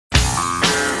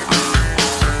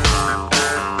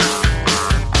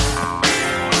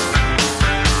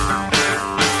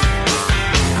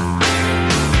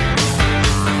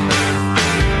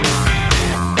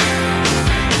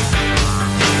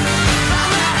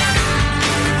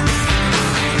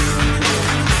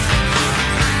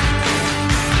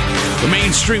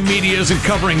mainstream media isn't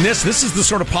covering this. This is the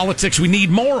sort of politics we need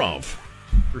more of.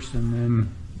 First, and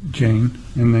then Jane,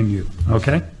 and then you.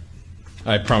 Okay?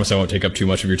 I promise I won't take up too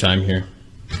much of your time here.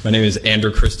 My name is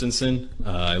Andrew Christensen.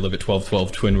 I live at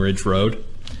 1212 Twin Ridge Road.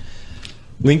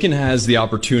 Lincoln has the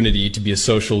opportunity to be a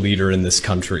social leader in this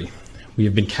country. We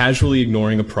have been casually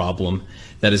ignoring a problem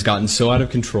that has gotten so out of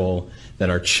control that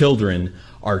our children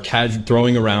are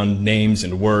throwing around names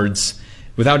and words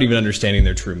without even understanding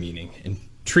their true meaning and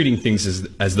treating things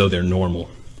as though they're normal.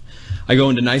 I go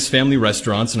into nice family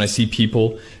restaurants and I see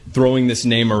people throwing this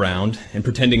name around and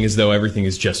pretending as though everything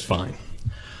is just fine.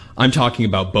 I'm talking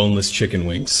about boneless chicken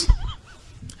wings.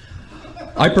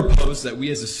 I propose that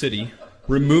we as a city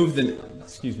remove the...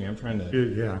 Excuse me, I'm trying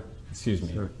to... Yeah. Excuse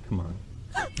me. Sure. Come on.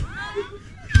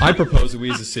 I propose that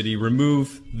we as a city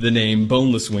remove the name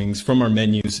boneless wings from our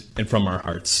menus and from our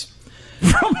hearts.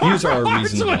 These are our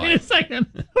reasons why. Wait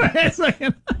a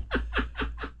second.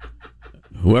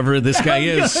 Whoever this guy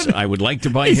is, I would like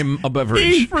to buy him a beverage.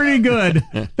 He's pretty good.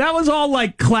 That was all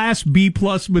like Class B+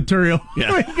 material.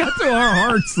 Yeah. We got to our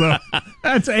hearts, though.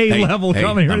 That's A-level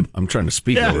coming here. I'm trying to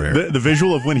speak over here. The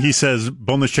visual of when he says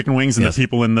boneless chicken wings and Yes. the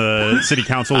people in the city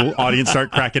council audience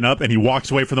start cracking up and he walks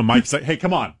away from the mic. He's like, hey,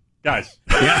 come on, guys.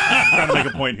 I'm trying to make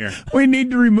a point here. We need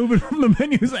to remove it from the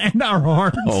menus and our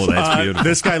hearts. Oh, that's beautiful.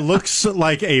 This guy looks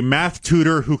like a math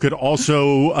tutor who could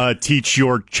also teach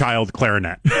your child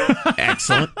clarinet.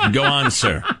 Excellent. Go on,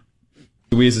 sir.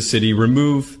 We as a city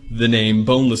remove the name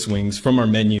boneless wings from our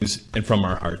menus and from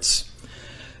our hearts.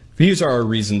 These are our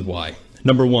reasons why.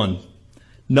 Number one,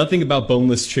 nothing about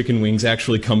boneless chicken wings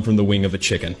actually come from the wing of a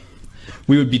chicken.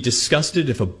 We would be disgusted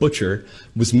if a butcher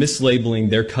was mislabeling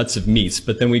their cuts of meats,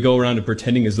 but then we go around and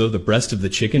pretending as though the breast of the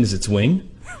chicken is its wing.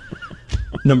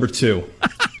 Number two,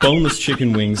 boneless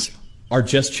chicken wings are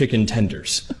just chicken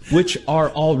tenders, which are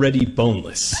already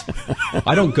boneless.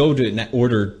 I don't go to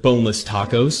order boneless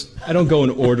tacos. I don't go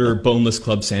and order boneless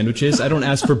club sandwiches. I don't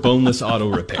ask for boneless auto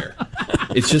repair.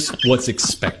 It's just what's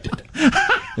expected.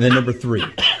 And then number three,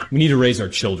 we need to raise our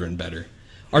children better.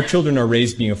 Our children are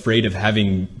raised being afraid of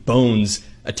having bones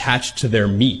attached to their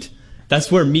meat.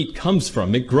 That's where meat comes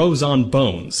from. It grows on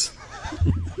bones.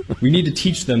 We need to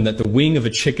teach them that the wing of a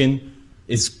chicken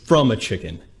is from a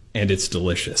chicken, and it's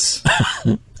delicious.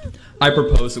 I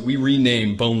propose that we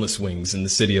rename boneless wings in the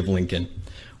city of Lincoln.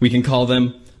 We can call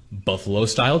them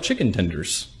buffalo-style chicken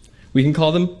tenders. We can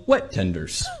call them wet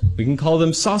tenders. We can call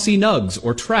them saucy nugs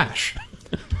or trash.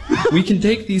 We can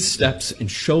take these steps and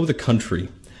show the country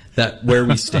that where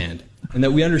we stand, and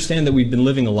that we understand that we've been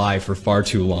living a lie for far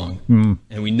too long,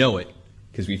 and we know it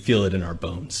because we feel it in our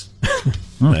bones.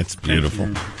 That's beautiful.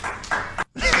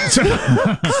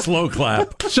 Slow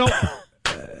clap. So,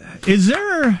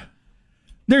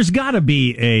 there's got to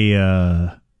be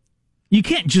you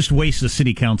can't just waste the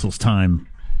city council's time.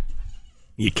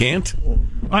 You can't?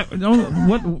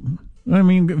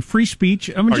 Free speech.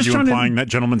 Are you implying that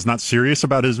gentleman's not serious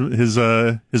about his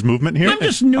movement here? I'm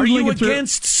just Are you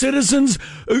against citizens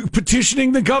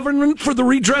petitioning the government for the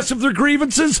redress of their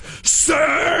grievances,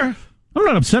 sir? I'm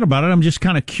not upset about it. I'm just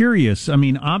kind of curious. I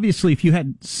mean, obviously, if you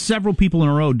had several people in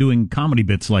a row doing comedy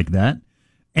bits like that,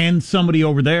 and somebody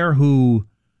over there who,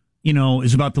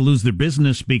 is about to lose their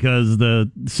business because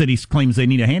the city claims they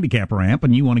need a handicap ramp,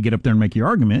 and you want to get up there and make your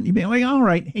argument, you'd be like, all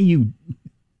right, hey, you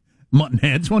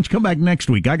muttonheads, why don't you come back next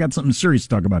week? I got something serious to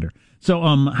talk about here. So,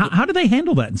 how do they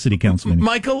handle that in city council meetings?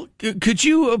 Michael, could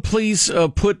you please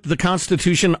put the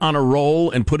Constitution on a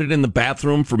roll and put it in the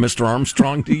bathroom for Mr.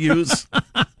 Armstrong to use?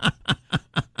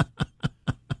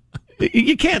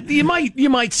 You can't. You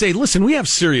might say, listen, we have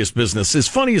serious business. As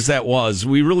funny as that was,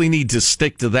 we really need to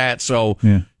stick to that. So,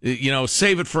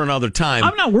 save it for another time.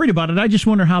 I'm not worried about it. I just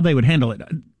wonder how they would handle it.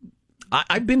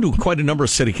 I've been to quite a number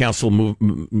of city council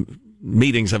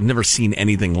meetings. I've never seen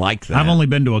anything like that. I've only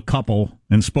been to a couple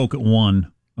and spoke at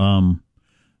one.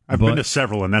 I've been to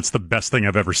several, and that's the best thing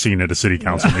I've ever seen at a city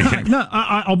council meeting. No,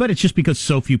 I'll bet it's just because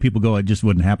so few people go, it just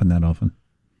wouldn't happen that often.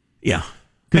 Yeah.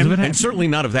 And certainly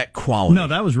not of that quality. No,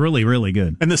 that was really, really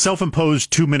good. And the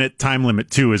self-imposed 2-minute time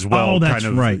limit, too, as well. Oh, that's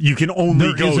right. You can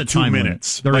only go 2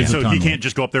 minutes. So he can't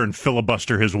just go up there and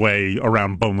filibuster his way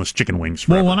around boneless chicken wings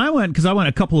forever. Well, when I went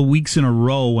a couple of weeks in a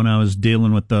row when I was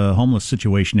dealing with the homeless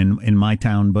situation in my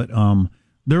town, but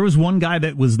there was one guy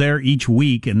that was there each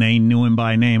week, and they knew him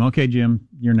by name. Okay, Jim,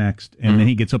 you're next. And then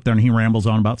he gets up there and he rambles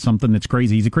on about something that's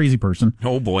crazy. He's a crazy person.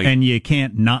 Oh, boy. And you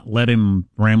can't not let him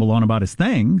ramble on about his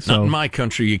thing. So not in my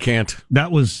country, you can't.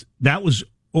 That was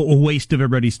a waste of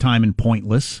everybody's time and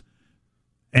pointless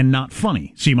and not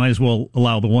funny. So you might as well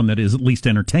allow the one that is at least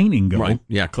entertaining go. Right.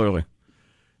 Yeah, clearly.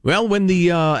 Well, when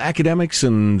the academics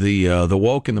and the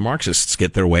woke and the Marxists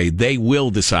get their way, they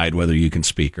will decide whether you can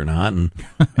speak or not,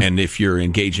 and if you're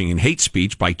engaging in hate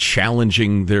speech by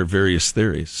challenging their various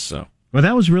theories. So, well,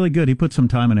 that was really good. He put some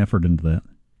time and effort into that.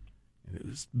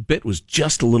 This bit was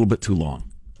just a little bit too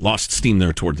long. Lost steam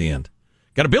there toward the end.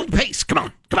 Got to build pace. Come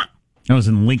on. That was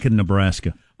in Lincoln,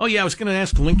 Nebraska. Oh, yeah, I was going to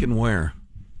ask Lincoln where.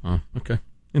 Oh, okay.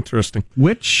 Interesting.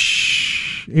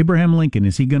 Which Abraham Lincoln,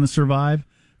 is he going to survive?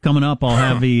 Coming up, I'll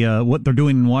have what they're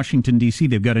doing in Washington, D.C.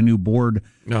 They've got a new board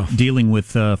dealing with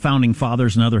founding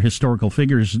fathers and other historical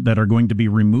figures that are going to be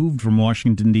removed from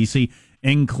Washington, D.C.,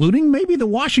 including maybe the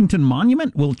Washington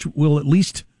Monument will at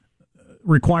least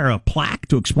require a plaque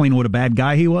to explain what a bad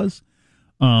guy he was.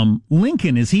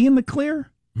 Lincoln, is he in the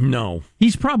clear? No.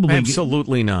 He's probably...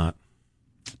 Absolutely not.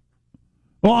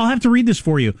 Well, I'll have to read this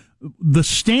for you. The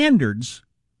standards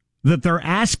that they're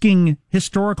asking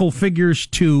historical figures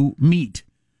to meet,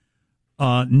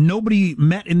 nobody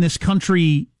met in this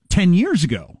country 10 years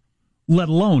ago, let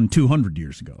alone 200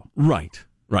 years ago. Right.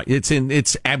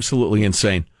 It's absolutely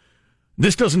insane.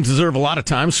 This doesn't deserve a lot of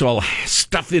time, so I'll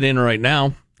stuff it in right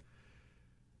now.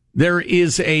 There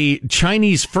is a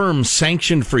Chinese firm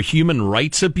sanctioned for human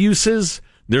rights abuses.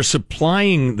 They're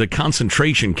supplying the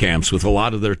concentration camps with a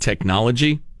lot of their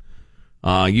technology.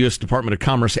 U.S. Department of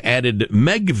Commerce added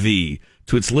MEGV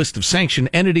to its list of sanctioned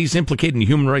entities implicated in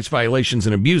human rights violations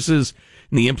and abuses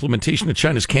in the implementation of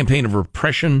China's campaign of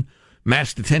repression,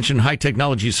 mass detention, high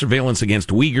technology surveillance against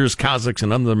Uyghurs, Kazakhs,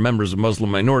 and other members of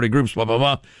Muslim minority groups, blah, blah,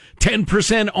 blah.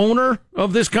 10% owner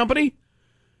of this company?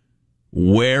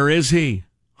 Where is he?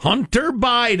 Hunter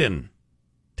Biden.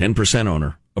 10%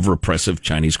 owner of repressive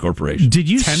Chinese corporation. Did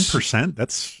you 10%?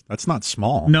 That's not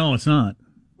small. No, it's not.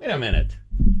 Wait a minute.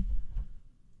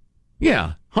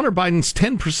 Yeah, Hunter Biden's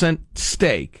 10%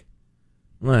 stake.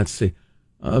 Let's see.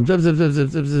 And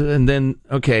then,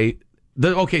 okay,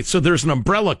 so there's an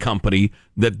umbrella company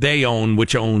that they own,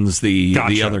 which owns the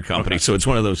other company. Okay. So it's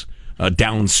one of those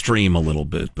downstream a little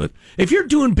bit. But if you're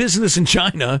doing business in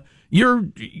China,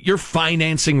 you're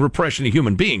financing repression of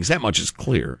human beings. That much is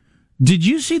clear. Did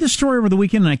you see the story over the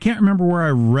weekend? And I can't remember where I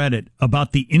read it,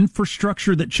 about the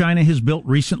infrastructure that China has built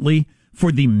recently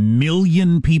for the 1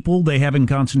 million people they have in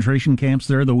concentration camps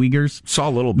there, the Uyghurs. Saw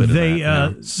a little bit of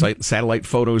that. Satellite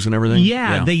photos and everything.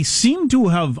 Yeah, they seem to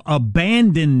have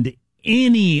abandoned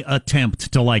any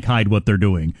attempt to hide what they're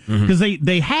doing. Because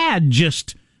they had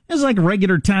just... It's like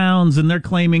regular towns, and they're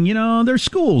claiming, they're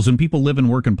schools, and people live and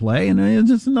work and play, and there's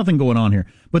just nothing going on here.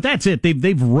 But that's it.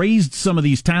 They've raised some of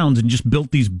these towns and just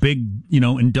built these big,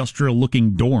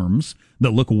 industrial-looking dorms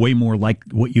that look way more like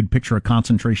what you'd picture a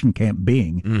concentration camp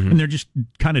being. And they're just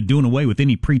kind of doing away with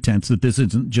any pretense that this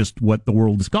isn't just what the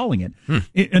world is calling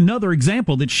it. Another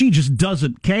example that she just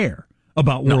doesn't care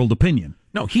about world opinion.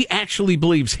 No, he actually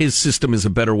believes his system is a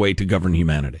better way to govern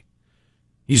humanity.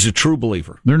 He's a true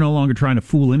believer. They're no longer trying to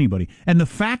fool anybody. And the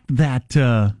fact that,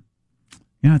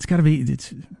 it's got to be...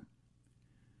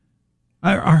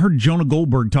 I heard Jonah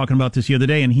Goldberg talking about this the other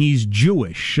day, and he's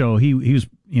Jewish, so he was,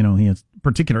 he has a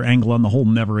particular angle on the whole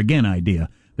never again idea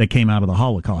that came out of the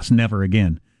Holocaust. Never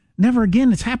again. Never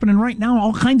again. It's happening right now in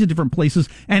all kinds of different places,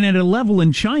 and at a level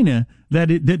in China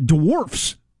that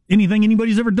dwarfs anything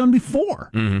anybody's ever done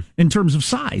before in terms of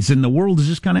size. And the world is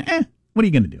just kind of, what are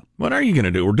you going to do? What are you going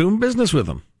to do? We're doing business with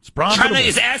them. It's profitable.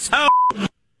 Chinese asshole.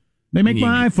 They make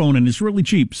my iPhone, and it's really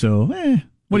cheap. So,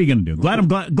 what are you going to do? Glad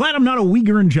I'm not a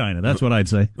Uyghur in China. That's what I'd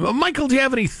say. Well, Michael, do you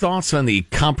have any thoughts on the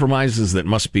compromises that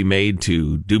must be made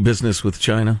to do business with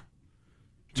China?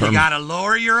 You got to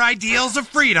lower your ideals of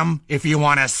freedom if you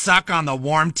want to suck on the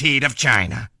warm teat of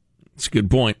China. That's a good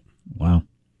point. Wow.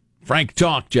 Frank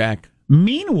talk, Jack.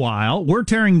 Meanwhile, we're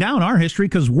tearing down our history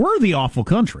because we're the awful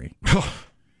country.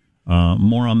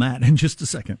 More on that in just a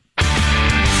second.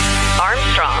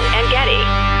 Armstrong and Getty.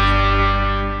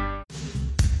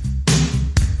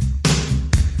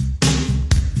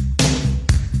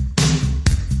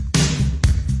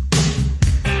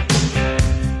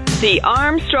 The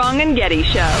Armstrong and Getty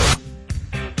Show.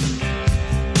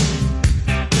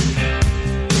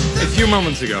 A few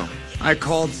moments ago, I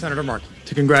called Senator Markey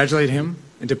to congratulate him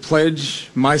and to pledge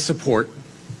my support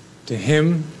to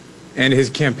him and his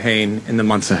campaign in the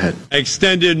months ahead. I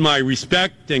extended my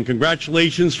respect and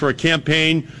congratulations for a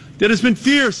campaign that has been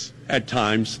fierce at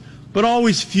times, but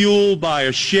always fueled by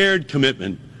a shared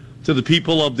commitment to the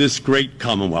people of this great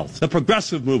Commonwealth. The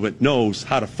progressive movement knows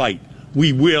how to fight.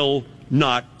 We will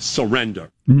not surrender.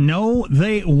 No,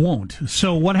 they won't.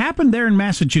 So what happened there in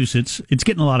Massachusetts, it's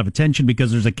getting a lot of attention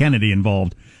because there's a Kennedy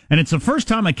involved. And it's the first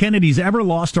time a Kennedy's ever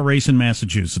lost a race in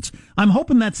Massachusetts. I'm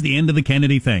hoping that's the end of the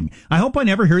Kennedy thing. I hope I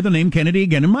never hear the name Kennedy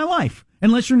again in my life,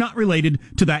 unless you're not related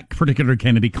to that particular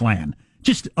Kennedy clan.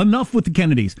 Just enough with the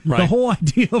Kennedys. Right. The whole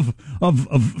idea of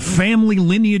family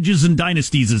lineages and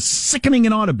dynasties is sickening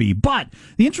and ought to be. But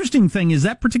the interesting thing is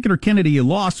that particular Kennedy you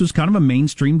lost was kind of a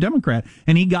mainstream Democrat,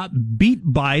 and he got beat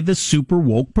by the super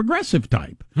woke progressive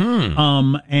type.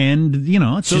 And you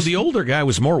know, it's so just, the older guy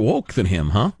was more woke than him,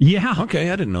 huh? Yeah.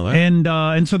 Okay, I didn't know that.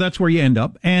 And so that's where you end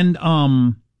up. And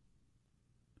kind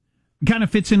of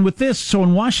fits in with this. So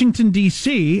in Washington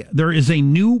D.C., there is a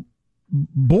new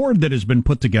board that has been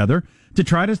put together to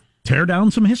try to tear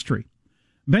down some history.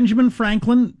 Benjamin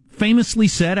Franklin famously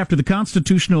said after the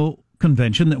Constitutional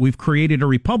Convention that we've created a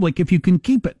republic if you can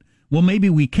keep it. Well, maybe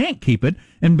we can't keep it,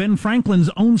 and Ben Franklin's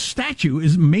own statue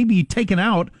is maybe taken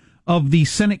out of the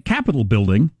Senate Capitol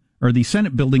building, or the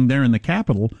Senate building there in the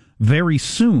Capitol, very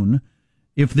soon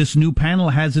if this new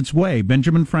panel has its way.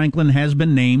 Benjamin Franklin has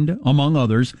been named, among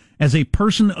others, as a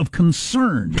person of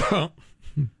concern.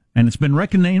 And it's been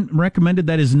recommended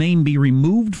that his name be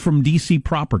removed from D.C.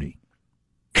 property.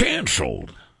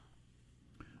 Canceled.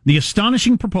 The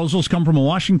astonishing proposals come from a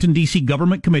Washington, D.C.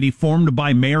 government committee formed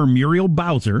by Mayor Muriel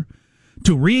Bowser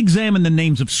to re-examine the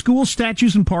names of school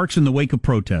statues and parks in the wake of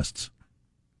protests.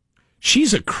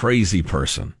 She's a crazy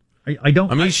person. I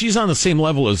don't... she's on the same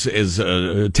level as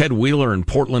Ted Wheeler in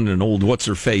Portland and old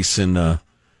what's-her-face in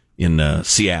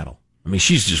Seattle. I mean,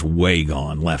 she's just way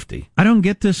gone lefty. I don't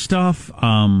get this stuff.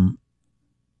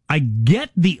 I get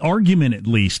the argument, at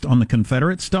least, on the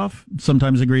Confederate stuff.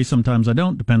 Sometimes I agree, sometimes I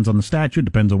don't. Depends on the statute,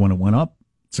 depends on when it went up,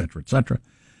 et cetera, et cetera.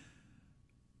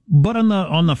 But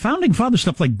on the Founding Father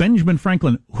stuff, like Benjamin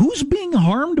Franklin, who's being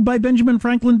harmed by Benjamin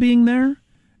Franklin being there?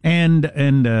 And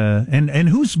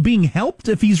who's being helped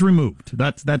if he's removed?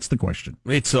 That's the question.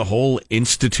 It's a whole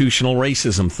institutional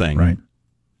racism thing. Right.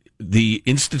 The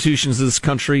institutions of this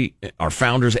country, our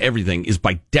founders, everything is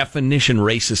by definition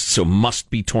racist, so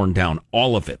must be torn down.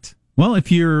 All of it. Well,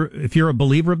 if you're a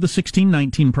believer of the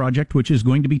 1619 Project, which is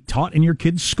going to be taught in your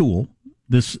kids' school,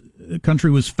 this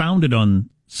country was founded on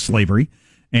slavery,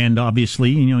 and obviously,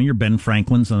 your Ben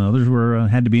Franklins and others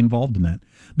had to be involved in that.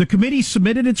 The committee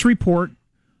submitted its report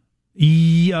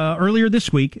earlier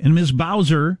this week, and Ms.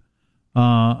 Bowser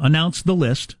announced the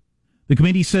list. The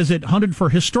committee says it hunted for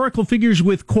historical figures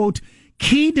with, quote,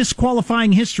 key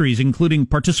disqualifying histories, including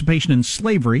participation in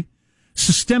slavery,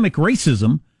 systemic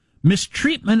racism,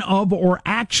 mistreatment of or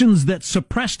actions that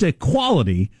suppressed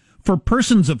equality for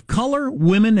persons of color,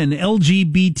 women, and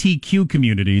LGBTQ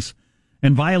communities,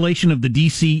 and violation of the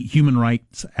D.C. Human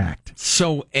Rights Act.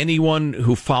 So anyone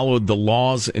who followed the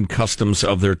laws and customs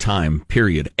of their time,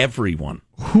 period. Everyone.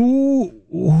 Who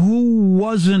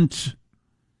wasn't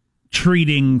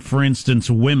treating, for instance,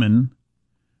 women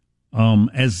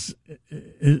as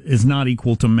not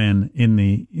equal to men in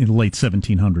the late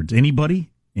 1700s?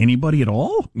 Anybody at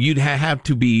all? You'd have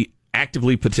to be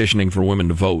actively petitioning for women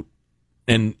to vote.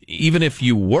 And even if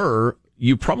you were,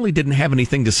 you probably didn't have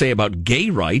anything to say about gay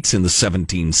rights in the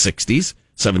 1760s,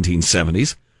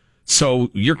 1770s. So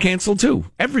you're canceled too.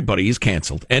 Everybody is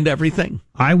canceled and everything.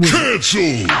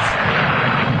 Canceled!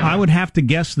 I would have to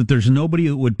guess that there's nobody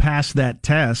that would pass that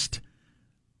test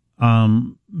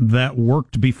that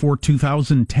worked before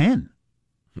 2010.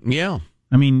 Yeah.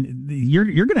 I mean, you're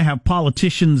going to have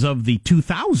politicians of the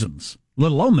 2000s,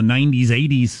 let alone the 90s,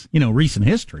 80s, recent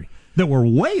history, that were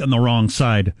way on the wrong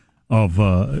side of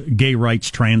gay rights,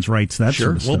 trans rights, that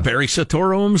sort of stuff. Well, Barry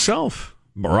Soetoro himself.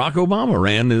 Barack Obama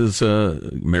ran his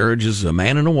marriage as a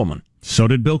man and a woman. So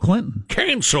did Bill Clinton.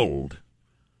 Canceled.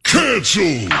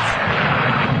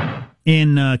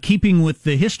 In keeping with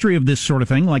the history of this sort of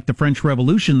thing, like the French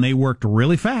Revolution, they worked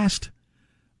really fast.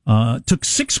 Took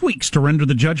 6 weeks to render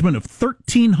the judgment of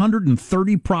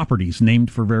 1,330 properties named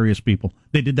for various people.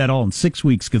 They did that all in 6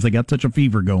 weeks because they got such a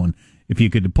fever going. If you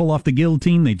could pull off the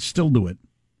guillotine, they'd still do it.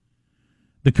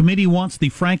 The committee wants the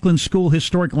Franklin School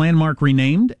Historic Landmark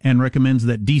renamed and recommends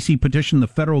that D.C. petition the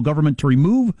federal government to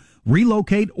remove,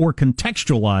 relocate, or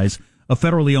contextualize a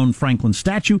federally owned Franklin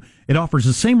statue. It offers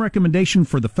the same recommendation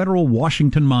for the federal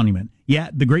Washington Monument. Yeah,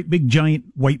 the great big giant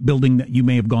white building that you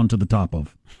may have gone to the top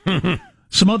of.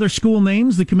 Some other school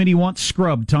names the committee wants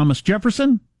scrubbed: Thomas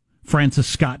Jefferson, Francis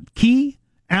Scott Key,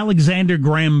 Alexander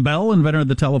Graham Bell, inventor of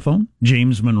the telephone,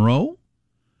 James Monroe,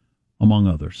 among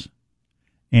others.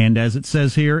 And as it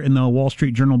says here in the Wall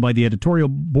Street Journal by the editorial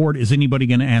board, is anybody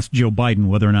going to ask Joe Biden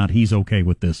whether or not he's okay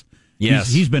with this? Yes,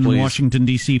 he's been please. in Washington,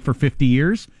 D.C. for 50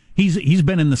 years. He's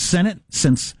been in the Senate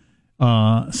since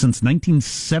since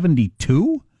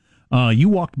 1972. You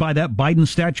walked by that Biden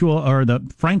statue or the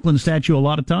Franklin statue a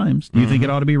lot of times. Do you think it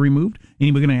ought to be removed?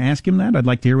 Anybody going to ask him that? I'd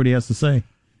like to hear what he has to say.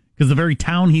 Because the very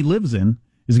town he lives in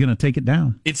is going to take it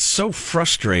down. It's so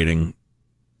frustrating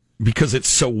because it's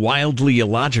so wildly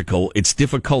illogical. It's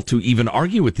difficult to even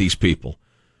argue with these people.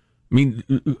 I mean,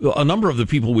 a number of the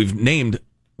people we've named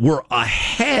were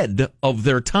ahead of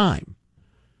their time,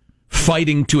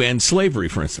 fighting to end slavery,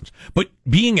 for instance. But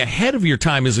being ahead of your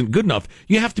time isn't good enough.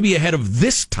 You have to be ahead of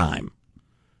this time,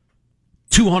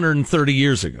 230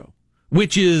 years ago,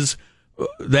 which is,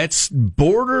 that's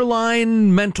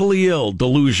borderline mentally ill,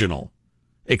 delusional,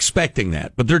 expecting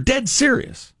that. But they're dead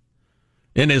serious.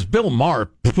 And as Bill Maher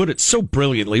put it so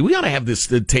brilliantly, we ought to have this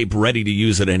tape ready to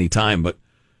use at any time, but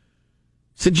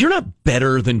said, you're not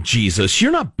better than Jesus.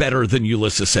 You're not better than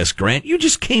Ulysses S. Grant. You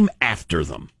just came after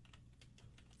them.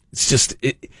 It's just,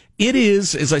 it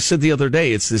is, as I said the other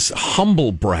day, it's this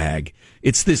humble brag.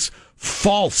 It's this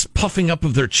false puffing up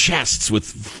of their chests with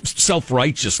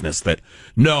self-righteousness that,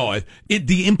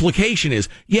 the implication is,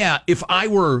 if I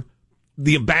were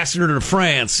the ambassador to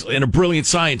France and a brilliant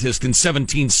scientist in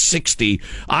 1760,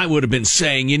 I would have been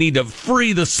saying you need to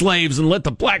free the slaves and let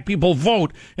the black people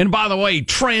vote. And by the way,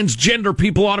 transgender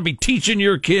people ought to be teaching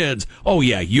your kids. Oh,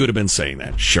 yeah, you would have been saying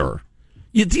that. Sure.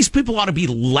 These people ought to be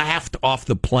laughed off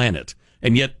the planet,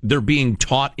 and yet they're being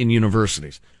taught in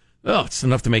universities. Oh, it's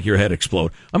enough to make your head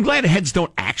explode. I'm glad heads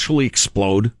don't actually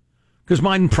explode, because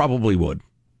mine probably would.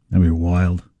 That'd be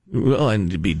wild. Well, and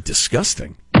it'd be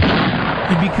disgusting.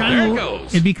 It'd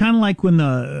be kind of like when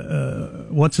the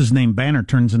what's his name Banner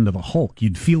turns into the Hulk.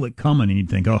 You'd feel it coming, and you'd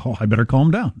think, "Oh, I better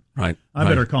calm down." Right. I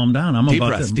better calm down. I'm deep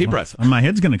about breath, to. Deep breath. My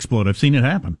head's going to explode. I've seen it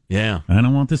happen. Yeah. I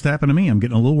don't want this to happen to me. I'm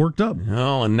getting a little worked up.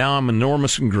 Oh, and now I'm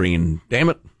enormous and green. Damn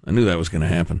it! I knew that was going to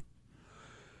happen.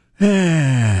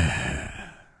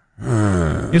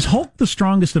 Is Hulk the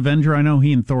strongest Avenger? I know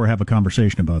he and Thor have a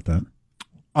conversation about that.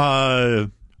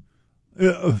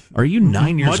 Are you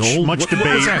 9 years old? Much debate.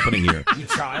 What is happening here? You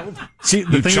child. See,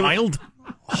 the thing child?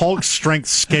 Hulk's strength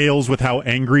scales with how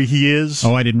angry he is.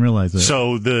 Oh, I didn't realize that.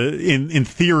 So in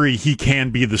theory, he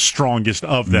can be the strongest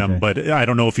of them, but I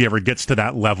don't know if he ever gets to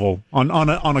that level. On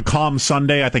a calm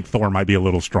Sunday, I think Thor might be a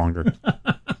little stronger.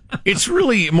 It's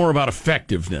really more about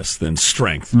effectiveness than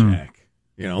strength, Jack.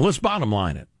 Let's bottom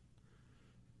line it.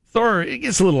 Thor, it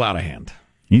gets a little out of hand.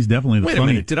 He's definitely the funniest. Wait a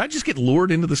minute, did I just get lured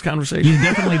into this conversation? He's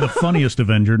definitely the funniest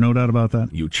Avenger, no doubt about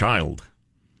that. You child.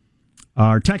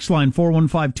 Our text line,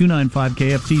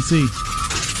 415-295-KFTC.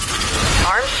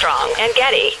 Armstrong and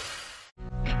Getty.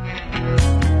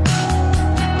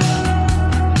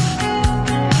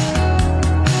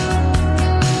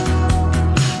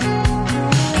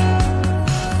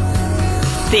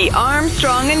 The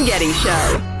Armstrong and Getty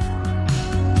Show.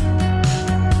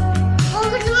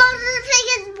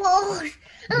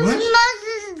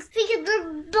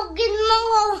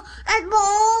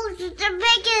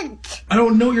 I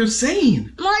don't know what you're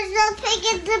saying.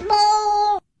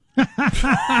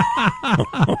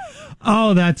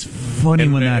 Oh, that's funny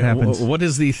when that happens. What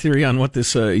is the theory on what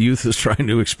this youth is trying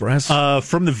to express?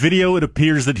 From the video, it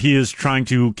appears that he is trying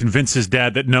to convince his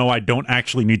dad that, no, I don't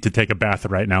actually need to take a bath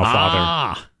right now,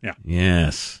 Father. Yeah.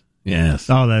 Yes.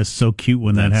 Oh, that's so cute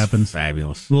when that happens.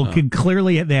 Fabulous. Little kid,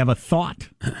 clearly they have a thought,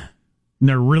 and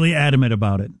they're really adamant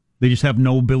about it. They just have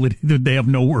no ability, they have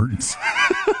no words.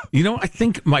 I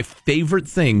think my favorite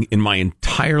thing in my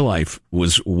entire life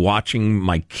was watching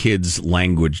my kids'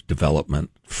 language development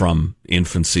from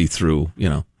infancy through,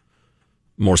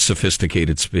 more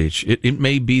sophisticated speech. It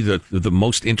may be the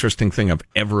most interesting thing I've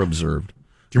ever observed.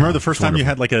 Do you remember the first time you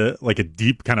had like a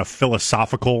deep kind of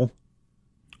philosophical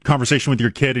conversation with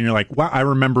your kid, and you're like, wow, I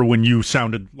remember when you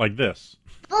sounded like this?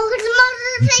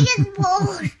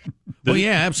 Well,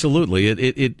 yeah, absolutely.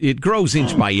 It grows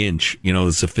inch by inch,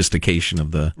 the sophistication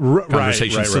of the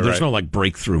conversation. So there's no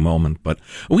breakthrough moment. But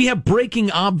we have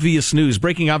breaking obvious news.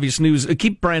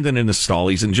 Keep Brandon in his stall.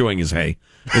 He's enjoying his hay.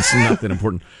 It's not that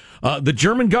important. The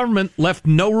German government left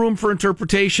no room for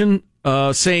interpretation,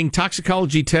 saying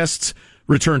toxicology tests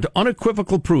returned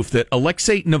unequivocal proof that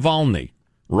Alexei Navalny,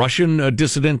 Russian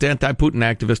dissident anti-Putin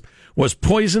activist, was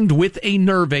poisoned with a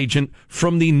nerve agent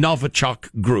from the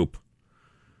Novichok group.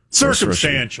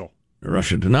 Circumstantial.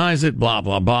 Russia denies it, blah,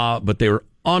 blah, blah, but they were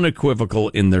unequivocal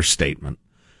in their statement.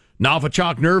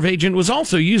 Novichok nerve agent was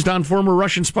also used on former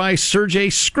Russian spy Sergei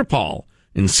Skripal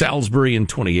in Salisbury in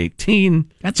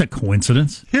 2018. That's a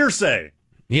coincidence. Hearsay.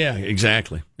 Yeah,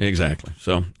 exactly.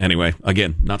 So, anyway,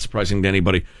 again, not surprising to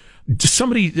anybody.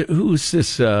 Somebody, who's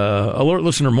this? Alert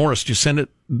listener Morris just sent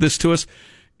this to us.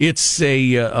 It's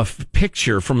a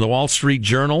picture from the Wall Street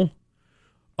Journal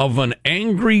of an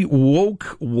angry,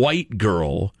 woke white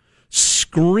girl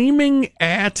yelling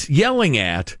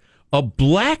at a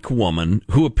black woman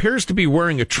who appears to be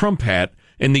wearing a Trump hat,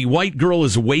 and the white girl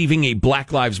is waving a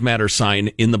Black Lives Matter sign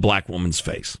in the black woman's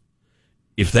face.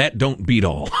 If that don't beat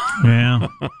all. Yeah.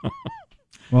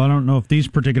 Well, I don't know if these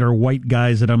particular white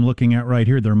guys that I'm looking at right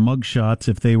here, they're mugshots,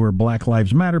 if they were Black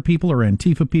Lives Matter people or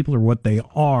Antifa people or what they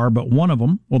are, but one of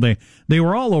them, well, they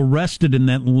were all arrested and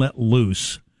then let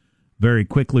loose very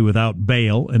quickly without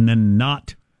bail, and then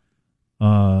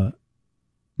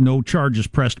no charges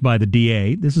pressed by the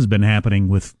DA. This has been happening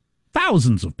with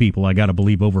thousands of people, I got to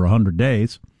believe, over 100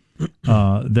 days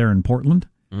there in Portland.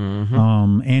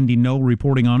 Mm-hmm. Andy No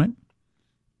reporting on it.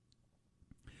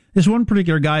 This one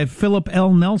particular guy, Philip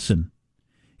L. Nelson,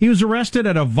 he was arrested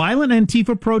at a violent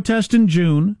Antifa protest in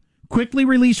June, quickly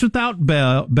released without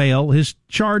bail. His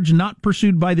charge not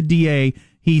pursued by the DA.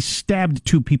 He stabbed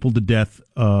 2 people to death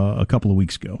a couple of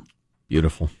weeks ago.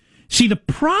 Beautiful. See, the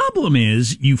problem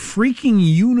is, you freaking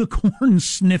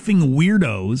unicorn-sniffing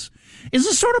weirdos is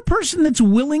the sort of person that's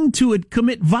willing to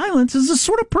commit violence, is the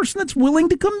sort of person that's willing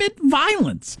to commit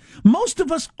violence. Most of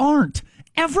us aren't,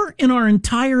 ever in our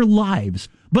entire lives.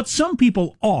 But some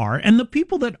people are, and the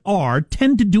people that are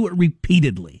tend to do it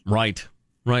repeatedly. Right.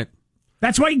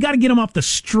 That's why you got to get them off the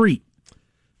street.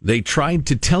 They tried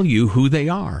to tell you who they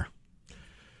are.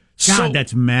 God,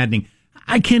 that's maddening.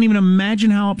 I can't even imagine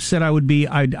how upset I would be.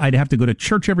 I'd have to go to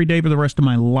church every day for the rest of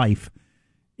my life.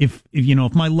 If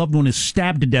my loved one is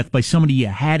stabbed to death by somebody you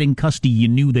had in custody, you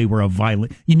knew they were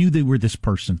you knew they were this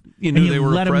person. You knew they were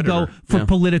let a predator. them go for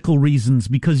political reasons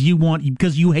because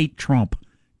you hate Trump.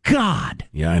 God.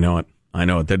 Yeah, I know it.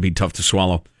 That'd be tough to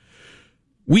swallow.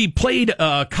 We played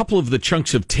a couple of the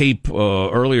chunks of tape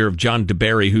earlier of John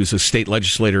DeBerry, who's a state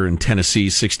legislator in Tennessee,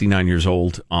 69 years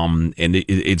old. And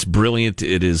it's brilliant.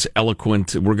 It is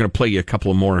eloquent. We're going to play you a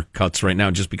couple of more cuts right now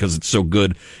just because it's so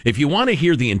good. If you want to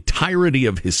hear the entirety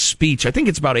of his speech, I think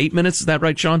it's about 8 minutes. Is that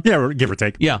right, Sean? Yeah, give or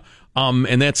take. Yeah.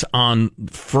 And that's on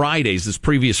Fridays, this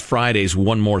previous Friday's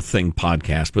One More Thing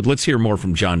podcast. But let's hear more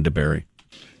from John DeBerry.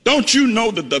 Don't you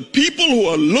know that the people who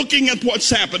are looking at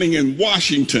what's happening in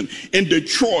Washington, in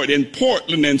Detroit, in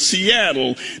Portland, and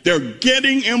Seattle, they're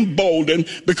getting emboldened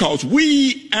because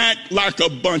we act like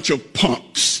a bunch of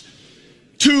punks,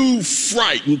 too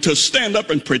frightened to stand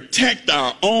up and protect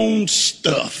our own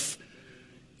stuff.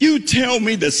 You tell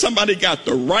me that somebody got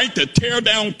the right to tear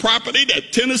down property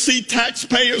that Tennessee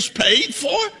taxpayers paid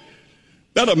for?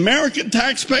 That American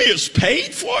taxpayers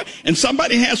paid for, and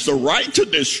somebody has the right to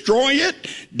destroy it,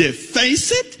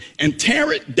 deface it, and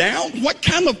tear it down? What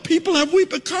kind of people have we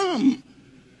become?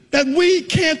 That we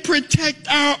can't protect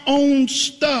our own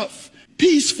stuff.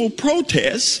 Peaceful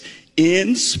protest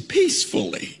ends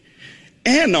peacefully.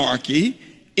 Anarchy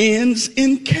ends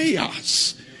in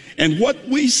chaos. And what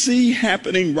we see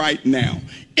happening right now,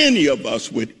 any of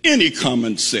us with any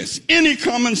common sense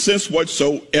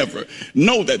whatsoever,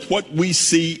 know that what we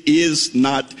see is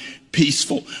not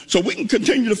peaceful. So we can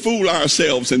continue to fool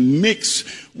ourselves and mix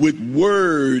with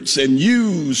words and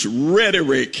use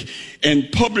rhetoric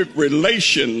and public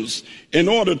relations in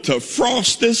order to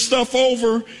frost this stuff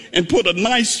over and put a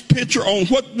nice picture on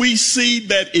what we see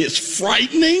that is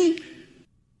frightening.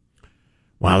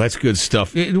 Wow, that's good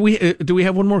stuff. Do we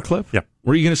have one more clip? Yeah.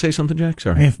 Were you going to say something, Jack?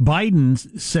 Sorry. If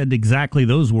Biden said exactly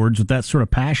those words with that sort of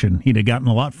passion, he'd have gotten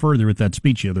a lot further with that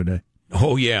speech the other day.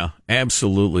 Oh, yeah,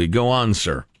 absolutely. Go on,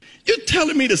 sir. You're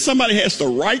telling me that somebody has the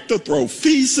right to throw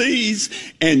feces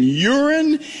and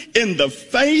urine in the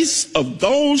face of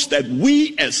those that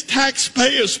we as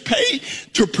taxpayers pay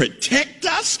to protect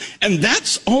us, and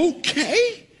that's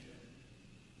okay?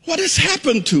 What has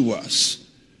happened to us?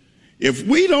 If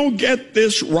we don't get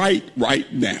this right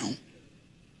now,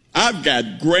 I've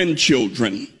got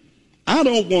grandchildren. I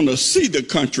don't want to see the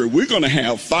country we're going to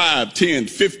have 5, 10,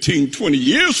 15, 20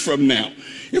 years from now.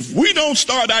 If we don't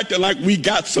start acting like we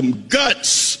got some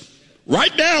guts,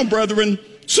 right now, brethren,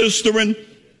 sisterin,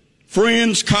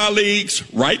 friends,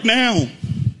 colleagues, right now.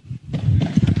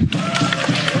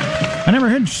 I never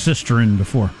heard sisterin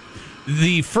before.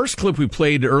 The first clip we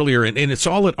played earlier, and it's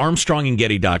all at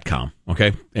ArmstrongandGetty.com,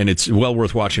 okay? And it's well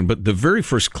worth watching. But the very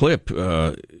first clip,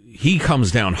 he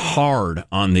comes down hard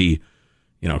on the,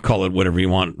 call it whatever you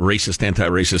want, racist,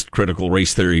 anti-racist, critical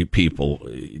race theory people.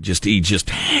 He just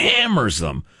hammers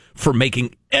them for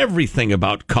making everything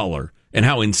about color and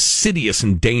how insidious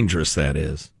and dangerous that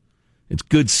is. It's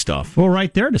good stuff. Well,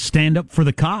 right there to stand up for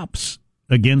the cops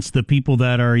against the people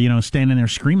that are, standing there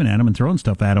screaming at them and throwing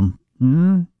stuff at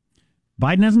them.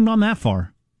 Biden hasn't gone that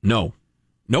far. No.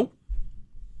 Nope.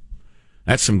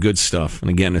 That's some good stuff. And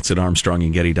again, it's at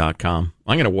ArmstrongandGetty.com.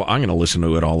 I'm gonna listen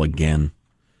to it all again.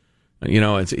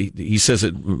 He says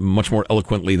it much more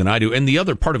eloquently than I do. And the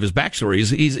other part of his backstory is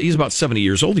he's about 70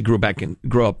 years old. He grew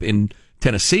up in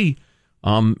Tennessee,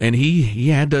 and he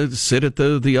had to sit at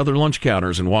the other lunch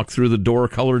counters and walk through the door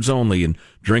coloreds only and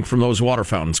drink from those water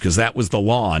fountains because that was the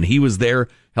law. And he was there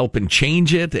helping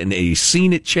change it, and he's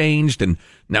seen it changed, and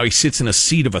now he sits in a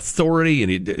seat of authority,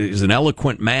 and he's an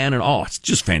eloquent man, and it's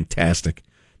just fantastic.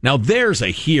 Now there's a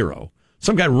hero.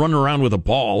 Some guy running around with a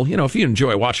ball. If you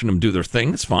enjoy watching them do their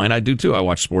thing, that's fine. I do too. I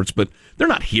watch sports, but they're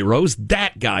not heroes.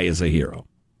 That guy is a hero.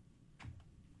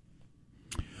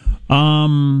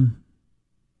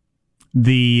 The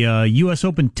U.S.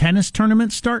 Open tennis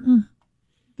tournament starting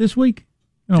this week.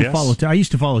 I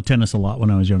used to follow tennis a lot when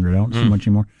I was younger. I don't so much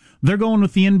anymore. They're going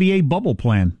with the NBA bubble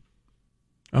plan.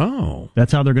 Oh,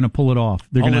 that's how they're going to pull it off.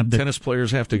 They're going to have tennis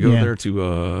players have to go there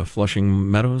to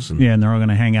Flushing Meadows, and they're all going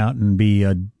to hang out and be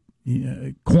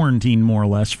quarantined more or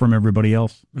less from everybody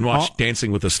else. And watch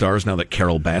Dancing with the Stars now that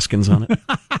Carol Baskin's on it.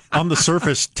 On the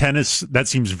surface, tennis, that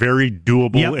seems very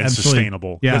doable and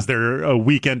sustainable. Because they're a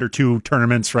weekend or two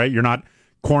tournaments, right? You're not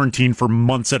quarantined for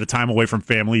months at a time away from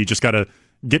family. You just got to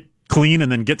get clean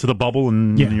and then get to the bubble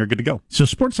and you're good to go. So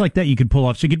sports like that you could pull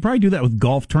off. So you could probably do that with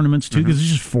golf tournaments too, because it's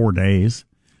just 4 days.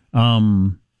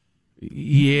 Although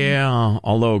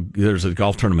there's a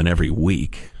golf tournament every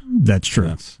week. That's true.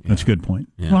 That's a good point.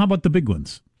 Yeah. Well, how about the big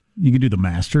ones? You could do the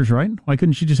Masters, right? Why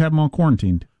couldn't you just have them all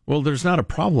quarantined? Well, there's not a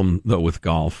problem though with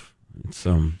golf. It's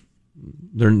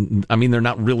they're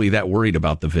not really that worried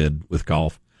about the vid with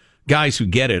golf. Guys who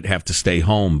get it have to stay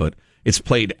home, but it's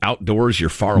played outdoors. You're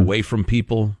far away from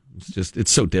people.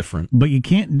 It's so different. But you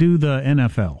can't do the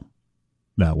NFL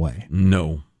that way.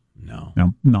 No.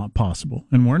 Not possible.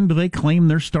 And when do they claim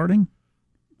they're starting?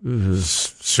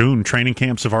 Soon. Training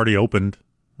camps have already opened.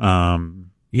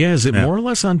 Is it more or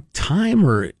less on time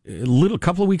or a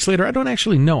couple of weeks later? I don't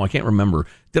actually know. I can't remember.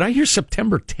 Did I hear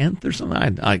September 10th or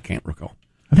something? I can't recall.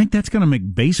 I think that's going to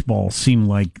make baseball seem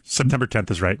like... September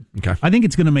 10th is right. Okay. I think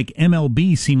it's going to make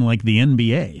MLB seem like the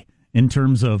NBA in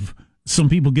terms of some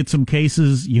people get some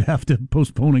cases, you have to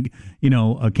postpone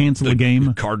cancel a game.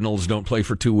 The Cardinals don't play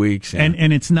for 2 weeks. Yeah.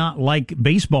 And it's not like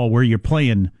baseball where you're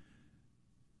playing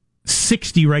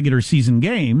 60 regular season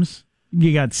games.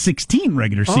 You got 16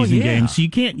 regular season games, so you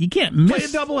can't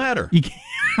miss. Play a doubleheader.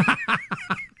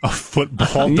 A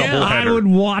football doubleheader. I would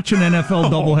watch an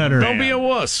NFL doubleheader. Don't be a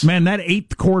wuss. Man, that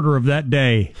eighth quarter of that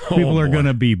day, people are going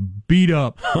to be beat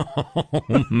up. Oh,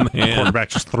 man. The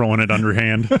quarterback's just throwing it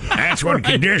underhand. That's when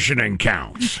conditioning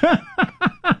counts. Oh,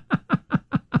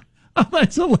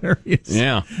 that's hilarious.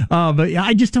 Yeah. But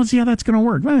I just don't see how that's going to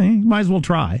work. Well, might as well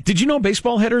try. Did you know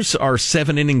baseball headers are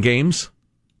 7-inning games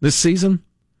this season?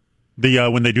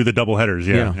 When they do the double headers,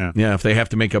 yeah. If they have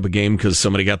to make up a game because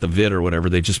somebody got the vid or whatever,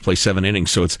 they just play 7 innings.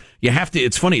 So it's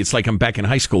funny. It's like I'm back in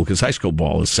high school because high school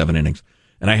ball is 7 innings,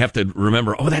 and I have to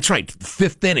remember. Oh, that's right,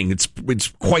 5th inning. It's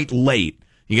quite late.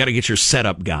 You got to get your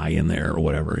setup guy in there or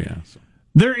whatever. Yeah. So.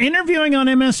 They're interviewing on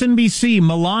MSNBC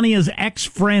Melania's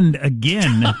ex-friend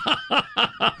again,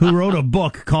 who wrote a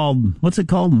book called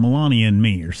Melania and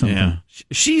Me or something. Yeah.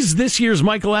 She's this year's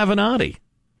Michael Avenatti.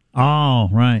 Oh,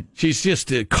 right. She's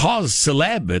just a cause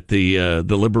celeb at the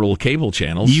liberal cable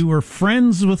channels. You were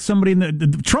friends with somebody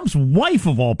in Trump's wife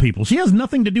of all people. She has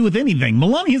nothing to do with anything.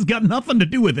 Melania's got nothing to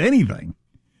do with anything.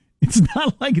 It's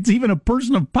not like it's even a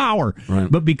person of power. Right.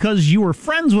 But because you were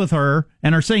friends with her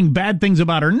and are saying bad things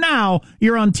about her now,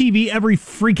 you're on TV every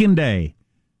freaking day.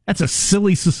 That's a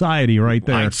silly society right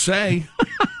there. I'd say.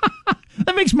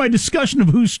 That makes my discussion of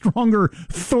who's stronger,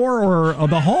 Thor or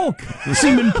the Hulk,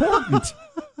 seem important.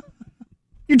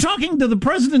 You're talking to the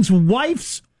president's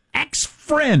wife's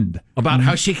ex-friend. About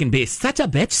how she can be such a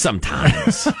bitch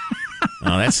sometimes.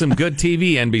 Oh, that's some good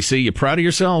TV, NBC. You proud of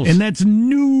yourselves? And that's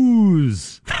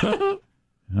news. All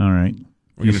right.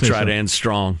 We're going to try to end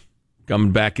strong.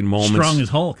 Coming back in moments. Strong as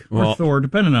Hulk or Thor,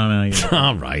 depending on how you...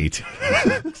 All right.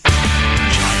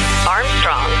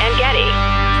 Armstrong and Getty.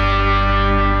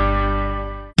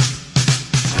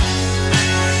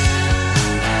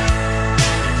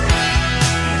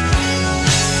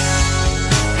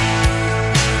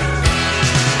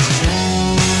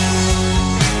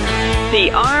 The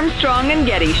Armstrong and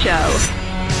Getty Show.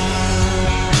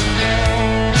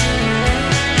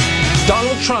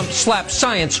 Donald Trump slapped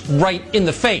science right in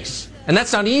the face. And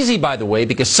that's not easy, by the way,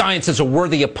 because science is a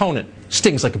worthy opponent.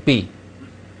 Stings like a bee.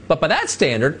 But by that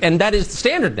standard, and that is the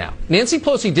standard now, Nancy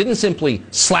Pelosi didn't simply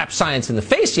slap science in the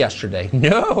face yesterday.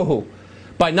 No.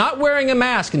 By not wearing a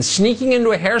mask and sneaking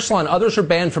into a hair salon others are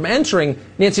banned from entering,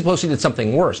 Nancy Pelosi did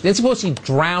something worse. Nancy Pelosi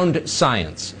drowned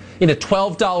science. in a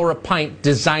 $12 a pint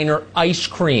designer ice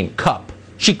cream cup.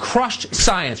 She crushed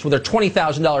science with her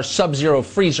 $20,000 Sub-Zero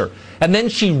freezer. And then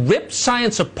she ripped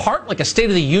science apart like a State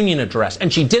of the Union address.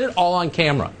 And she did it all on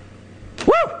camera.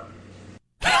 Woo!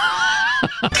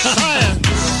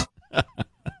 Science!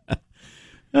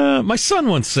 My son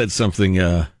once said something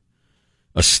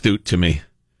astute to me.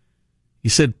 He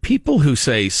said, people who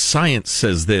say science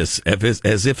says this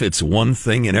as if it's one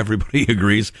thing and everybody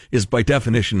agrees is by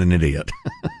definition an idiot.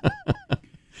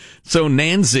 So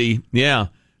Nancy,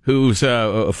 who's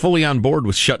fully on board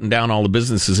with shutting down all the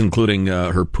businesses, including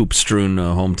her poop-strewn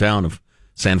hometown of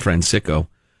San Francisco,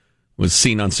 was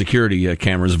seen on security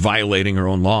cameras violating her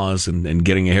own laws and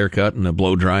getting a haircut and a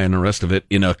blow dry and the rest of it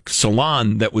in a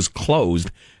salon that was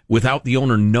closed without the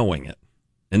owner knowing it.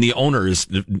 And the owner is,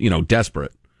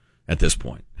 desperate at this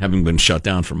point, having been shut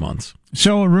down for months.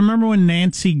 So remember when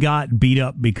Nancy got beat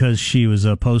up because she was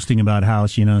posting about how,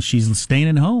 she's staying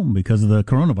at home because of the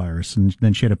coronavirus. And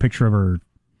then she had a picture of her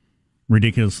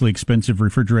ridiculously expensive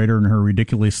refrigerator and her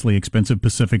ridiculously expensive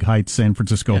Pacific Heights San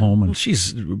Francisco home. And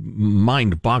she's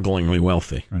mind-bogglingly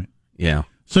wealthy. Right. Yeah.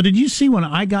 So did you see when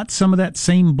I got some of that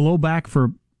same blowback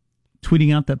for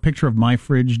tweeting out that picture of my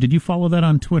fridge? Did you follow that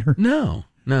on Twitter? No.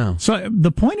 So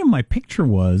the point of my picture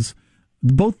was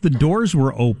both the doors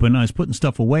were open. I was putting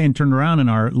stuff away and turned around, and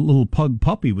our little pug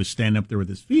puppy was standing up there with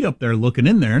his feet up there looking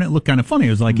in there, and it looked kind of funny.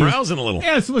 It was like browsing a little.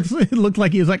 Yes, it looked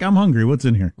like he was like, I'm hungry. What's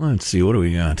in here? Let's see. What do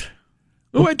we got?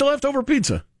 Oh, wait, the leftover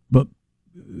pizza. But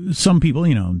some people,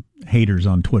 haters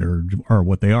on Twitter are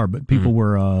what they are, but people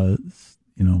were,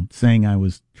 saying I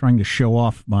was trying to show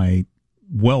off my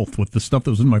wealth with the stuff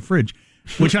that was in my fridge,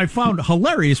 which I found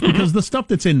hilarious because the stuff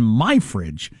that's in my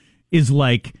fridge is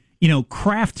like,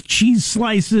 Kraft cheese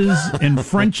slices and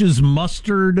French's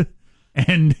mustard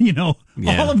and,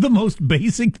 all of the most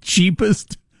basic,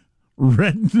 cheapest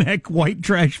redneck white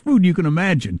trash food you can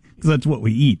imagine, because that's what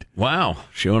we eat. Wow.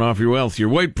 Showing off your wealth, your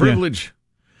white privilege.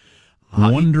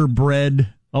 Yeah. Wonder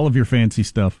Bread, all of your fancy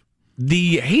stuff.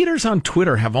 The haters on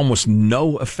Twitter have almost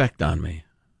no effect on me.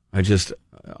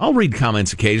 I'll read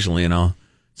comments occasionally and I'll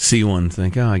see one and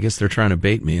think, I guess they're trying to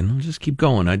bait me, and I'll just keep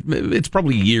going. It's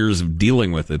probably years of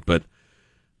dealing with it, but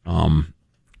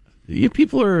you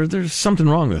people there's something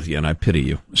wrong with you, and I pity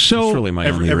you. So that's really my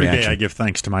only every reaction. day I give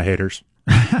thanks to my haters.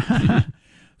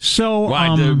 So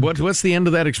what's the end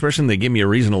of that expression? They give me a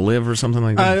reason to live or something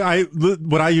like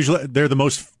that? They're the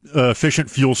most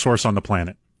efficient fuel source on the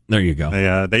planet. There you go.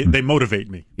 They motivate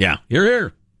me. Yeah, you're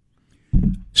here.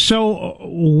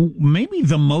 So maybe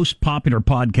the most popular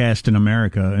podcast in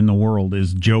America, in the world,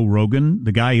 is Joe Rogan,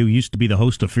 the guy who used to be the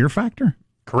host of Fear Factor.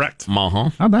 Correct.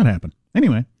 How'd that happen?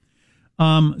 Anyway,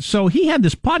 so he had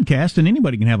this podcast, and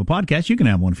anybody can have a podcast. You can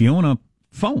have one. If you own a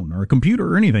phone or a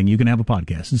computer or anything, you can have a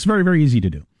podcast. It's very, very easy to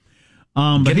do.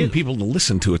 Getting people to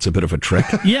listen to it's a bit of a trick.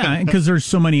 Yeah, because there's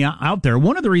so many out there.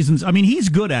 One of the reasons, he's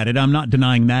good at it. I'm not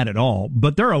denying that at all.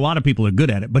 But there are a lot of people who are good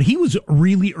at it. But he was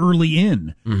really early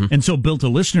in, and so built a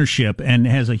listenership and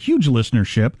has a huge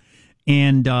listenership.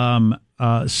 And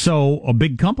so a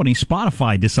big company,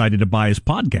 Spotify, decided to buy his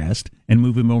podcast and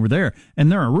move him over there. And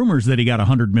there are rumors that he got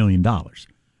 $100 million.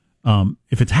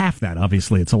 If it's half that,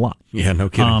 obviously it's a lot. Yeah, no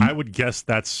kidding. I would guess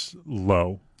that's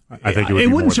low. I think it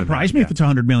wouldn't surprise me if it's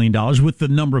 $100 million with the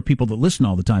number of people that listen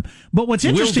all the time. But what's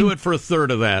interesting, we'll do it for a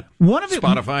third of that.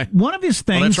 Spotify. One of his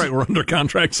things. Oh, that's right. We're under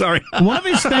contract. Sorry. One of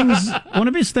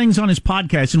his things on his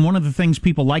podcast, and one of the things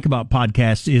people like about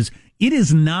podcasts is it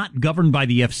is not governed by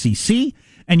the FCC,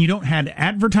 and you don't have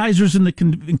advertisers in the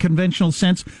conventional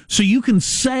sense, so you can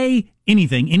say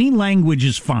anything. Any language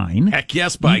is fine. Heck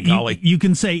yes, by golly. You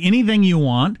can say anything you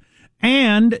want,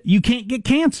 and you can't get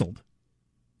canceled.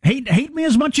 Hate me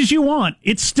as much as you want.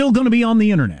 It's still going to be on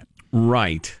the internet.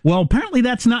 Right. Well, apparently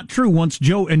that's not true once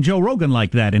Joe Rogan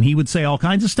liked that, and he would say all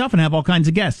kinds of stuff and have all kinds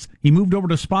of guests. He moved over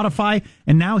to Spotify,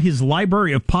 and now his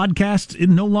library of podcasts, it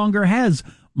no longer has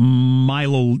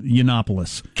Milo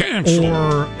Yiannopoulos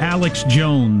or Alex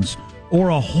Jones or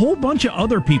a whole bunch of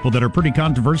other people that are pretty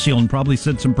controversial and probably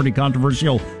said some pretty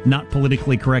controversial, not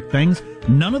politically correct things.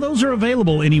 None of those are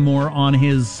available anymore on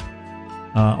his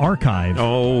archive.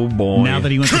 Oh boy! Now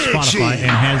that he went to Spotify and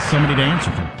has somebody to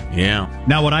answer to. Yeah.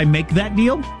 Now, would I make that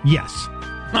deal? Yes.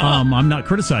 I'm not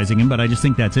criticizing him, but I just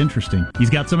think that's interesting. He's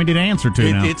got somebody to answer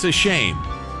to now. It's a shame.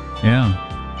 Yeah.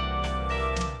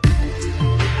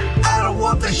 I don't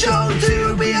want the show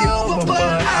to be over,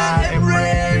 but I am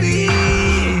ready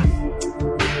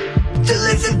to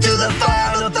listen to the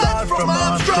final thoughts from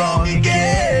Armstrong and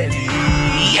Getty.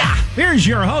 Yeah. Here's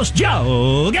your host,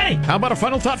 Joe Getty. How about a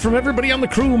final thought from everybody on the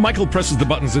crew? Michael presses the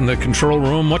buttons in the control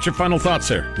room. What's your final thoughts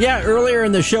there? Yeah, earlier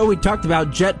in the show we talked about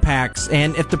jetpacks,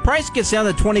 and if the price gets down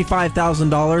to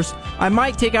 $25,000, I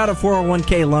might take out a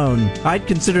 401k loan. I'd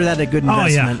consider that a good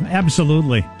investment. Oh, yeah,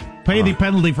 absolutely. Pay the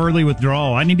penalty for early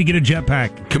withdrawal. I need to get a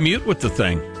jetpack. Commute with the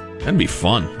thing. That'd be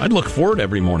fun. I'd look forward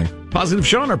every morning. Positive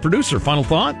Sean, our producer, final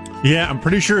thought? Yeah, I'm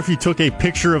pretty sure if you took a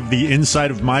picture of the inside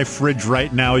of my fridge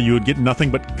right now, you would get nothing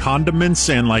but condiments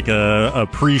and like a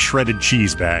pre-shredded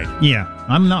cheese bag. Yeah,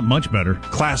 I'm not much better.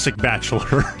 Classic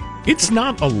bachelor. It's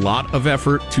not a lot of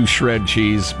effort to shred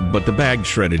cheese, but the bagged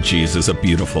shredded cheese is a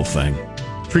beautiful thing.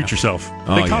 Treat yourself.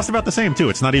 They cost about the same, too.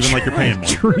 It's not even like you're paying more.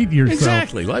 Treat yourself.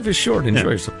 Exactly. Life is short.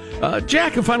 Enjoy yourself.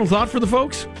 Jack, a final thought for the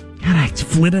folks? God, I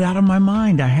flitted it out of my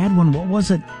mind. I had one. What was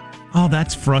it? Oh,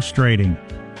 that's frustrating.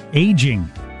 Aging.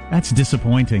 That's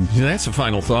disappointing. Yeah, that's a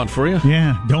final thought for you.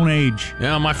 Yeah, don't age.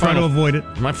 Yeah, Try to avoid it.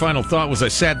 My final thought was I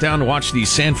sat down to watch the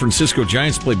San Francisco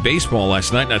Giants play baseball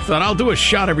last night, and I thought I'll do a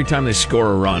shot every time they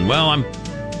score a run. Well, I'm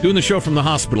doing the show from the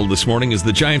hospital this morning as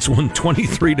the Giants won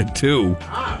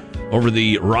 23-2 over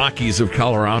the Rockies of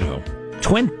Colorado.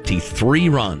 23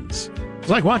 runs. It's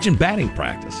like watching batting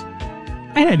practice.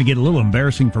 That had to get a little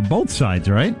embarrassing for both sides,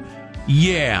 right?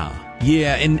 Yeah,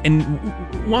 and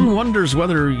one wonders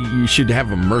whether you should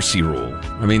have a mercy rule.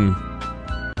 I mean,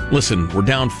 listen, we're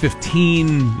down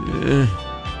 15.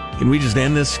 Can we just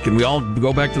end this? Can we all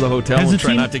go back to the hotel and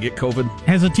try not to get COVID?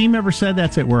 Has a team ever said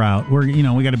that's it, we're out? We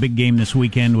got a big game this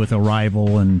weekend with a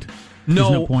rival, and there's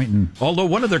no point in... Although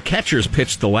one of their catchers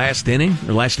pitched the last inning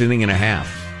and a half.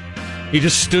 He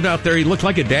just stood out there. He looked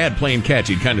like a dad playing catch.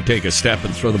 He'd kind of take a step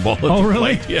and throw the ball at the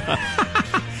really? plate. Yeah.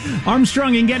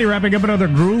 Armstrong and Getty wrapping up another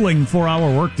grueling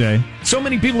 4-hour workday. So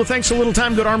many people. Thanks a little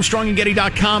time. Go to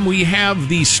ArmstrongandGetty.com. We have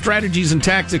the strategies and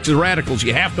tactics of radicals.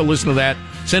 You have to listen to that.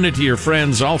 Send it to your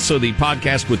friends. Also, the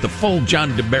podcast with the full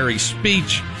John DeBerry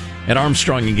speech at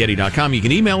ArmstrongandGetty.com. You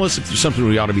can email us if there's something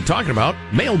we ought to be talking about.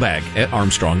 Mailbag at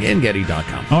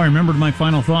ArmstrongandGetty.com. Oh, I remembered my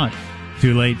final thought.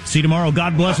 Too late. See you tomorrow.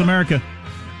 God bless America.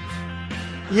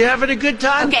 You having a good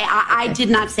time? Okay, I did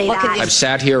not say that. I've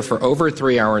sat here for over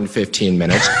 3 hours and 15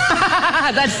 minutes.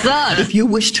 That sucks. If you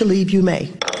wish to leave, you may.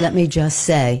 Let me just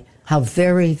say how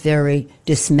very, very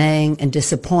dismaying and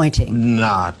disappointing.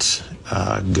 Not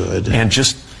good. And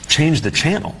just change the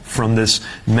channel from this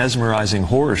mesmerizing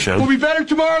horror show. We'll be better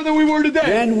tomorrow than we were today.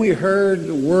 Then we heard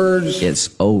the words.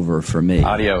 It's over for me.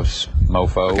 Adios,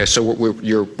 mofo. Okay, so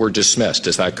we're dismissed.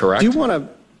 Is that correct? Do you want to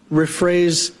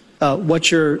rephrase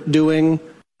what you're doing?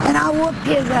 And I'll whoop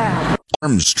his ass.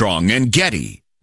 Armstrong and Getty.